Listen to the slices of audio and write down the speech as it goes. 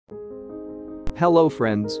Hello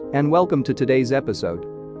friends, and welcome to today's episode.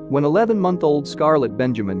 When 11-month-old Scarlett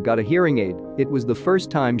Benjamin got a hearing aid, it was the first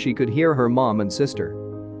time she could hear her mom and sister.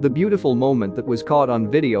 The beautiful moment that was caught on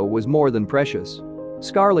video was more than precious.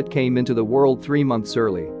 Scarlett came into the world 3 months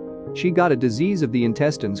early. She got a disease of the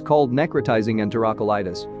intestines called necrotizing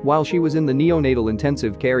enterocolitis while she was in the neonatal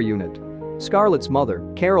intensive care unit. Scarlett's mother,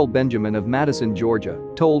 Carol Benjamin of Madison, Georgia,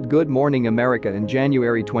 told Good Morning America in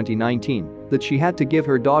January 2019 that she had to give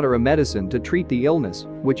her daughter a medicine to treat the illness,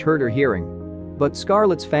 which hurt her hearing. But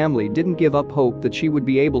Scarlett's family didn't give up hope that she would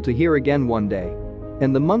be able to hear again one day.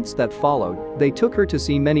 In the months that followed, they took her to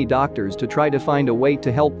see many doctors to try to find a way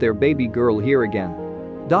to help their baby girl hear again.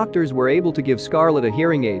 Doctors were able to give Scarlett a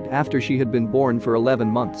hearing aid after she had been born for 11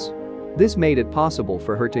 months. This made it possible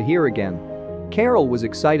for her to hear again. Carol was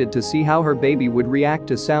excited to see how her baby would react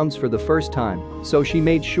to sounds for the first time, so she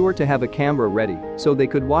made sure to have a camera ready so they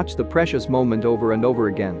could watch the precious moment over and over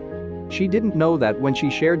again. She didn't know that when she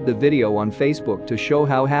shared the video on Facebook to show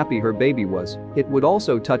how happy her baby was, it would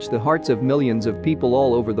also touch the hearts of millions of people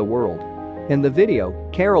all over the world. In the video,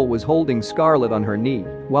 Carol was holding Scarlett on her knee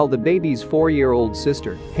while the baby's 4-year-old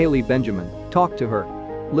sister, Haley Benjamin, talked to her.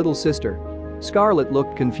 "Little sister." Scarlett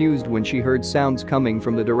looked confused when she heard sounds coming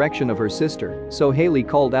from the direction of her sister, so Haley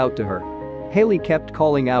called out to her. Haley kept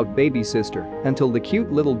calling out baby sister until the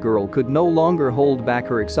cute little girl could no longer hold back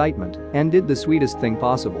her excitement and did the sweetest thing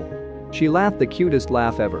possible. She laughed the cutest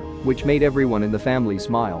laugh ever, which made everyone in the family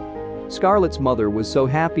smile. Scarlett's mother was so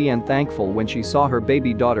happy and thankful when she saw her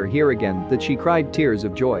baby daughter hear again that she cried tears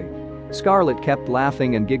of joy. Scarlett kept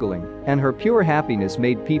laughing and giggling, and her pure happiness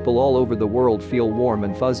made people all over the world feel warm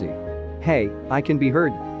and fuzzy. "Hey, I can be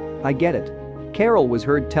heard. I get it." Carol was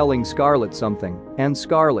heard telling Scarlett something, and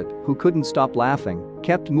Scarlett, who couldn't stop laughing,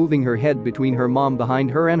 kept moving her head between her mom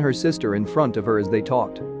behind her and her sister in front of her as they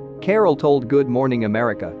talked. Carol told Good Morning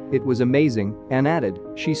America it was amazing and added,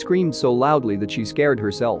 "She screamed so loudly that she scared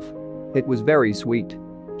herself. It was very sweet."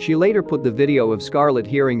 She later put the video of Scarlett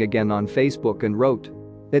hearing again on Facebook and wrote,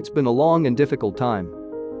 "It's been a long and difficult time.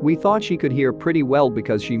 We thought she could hear pretty well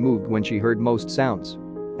because she moved when she heard most sounds.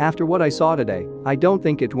 After what I saw today, I don't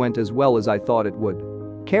think it went as well as I thought it would."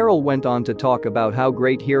 Carol went on to talk about how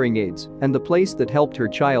great hearing aids and the place that helped her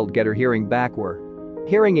child get her hearing back were.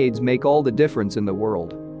 "Hearing aids make all the difference in the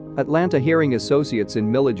world. Atlanta Hearing Associates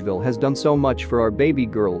in Milledgeville has done so much for our baby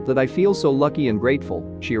girl that I feel so lucky and grateful,"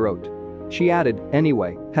 she wrote. She added,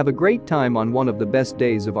 "Anyway, have a great time on one of the best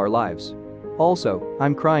days of our lives. Also,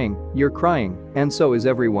 I'm crying, you're crying, and so is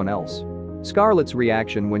everyone else." Scarlett's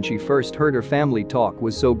reaction when she first heard her family talk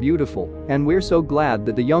was so beautiful, and we're so glad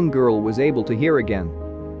that the young girl was able to hear again.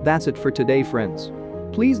 That's it for today, friends.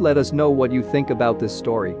 Please let us know what you think about this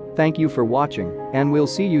story. Thank you for watching, and we'll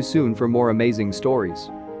see you soon for more amazing stories.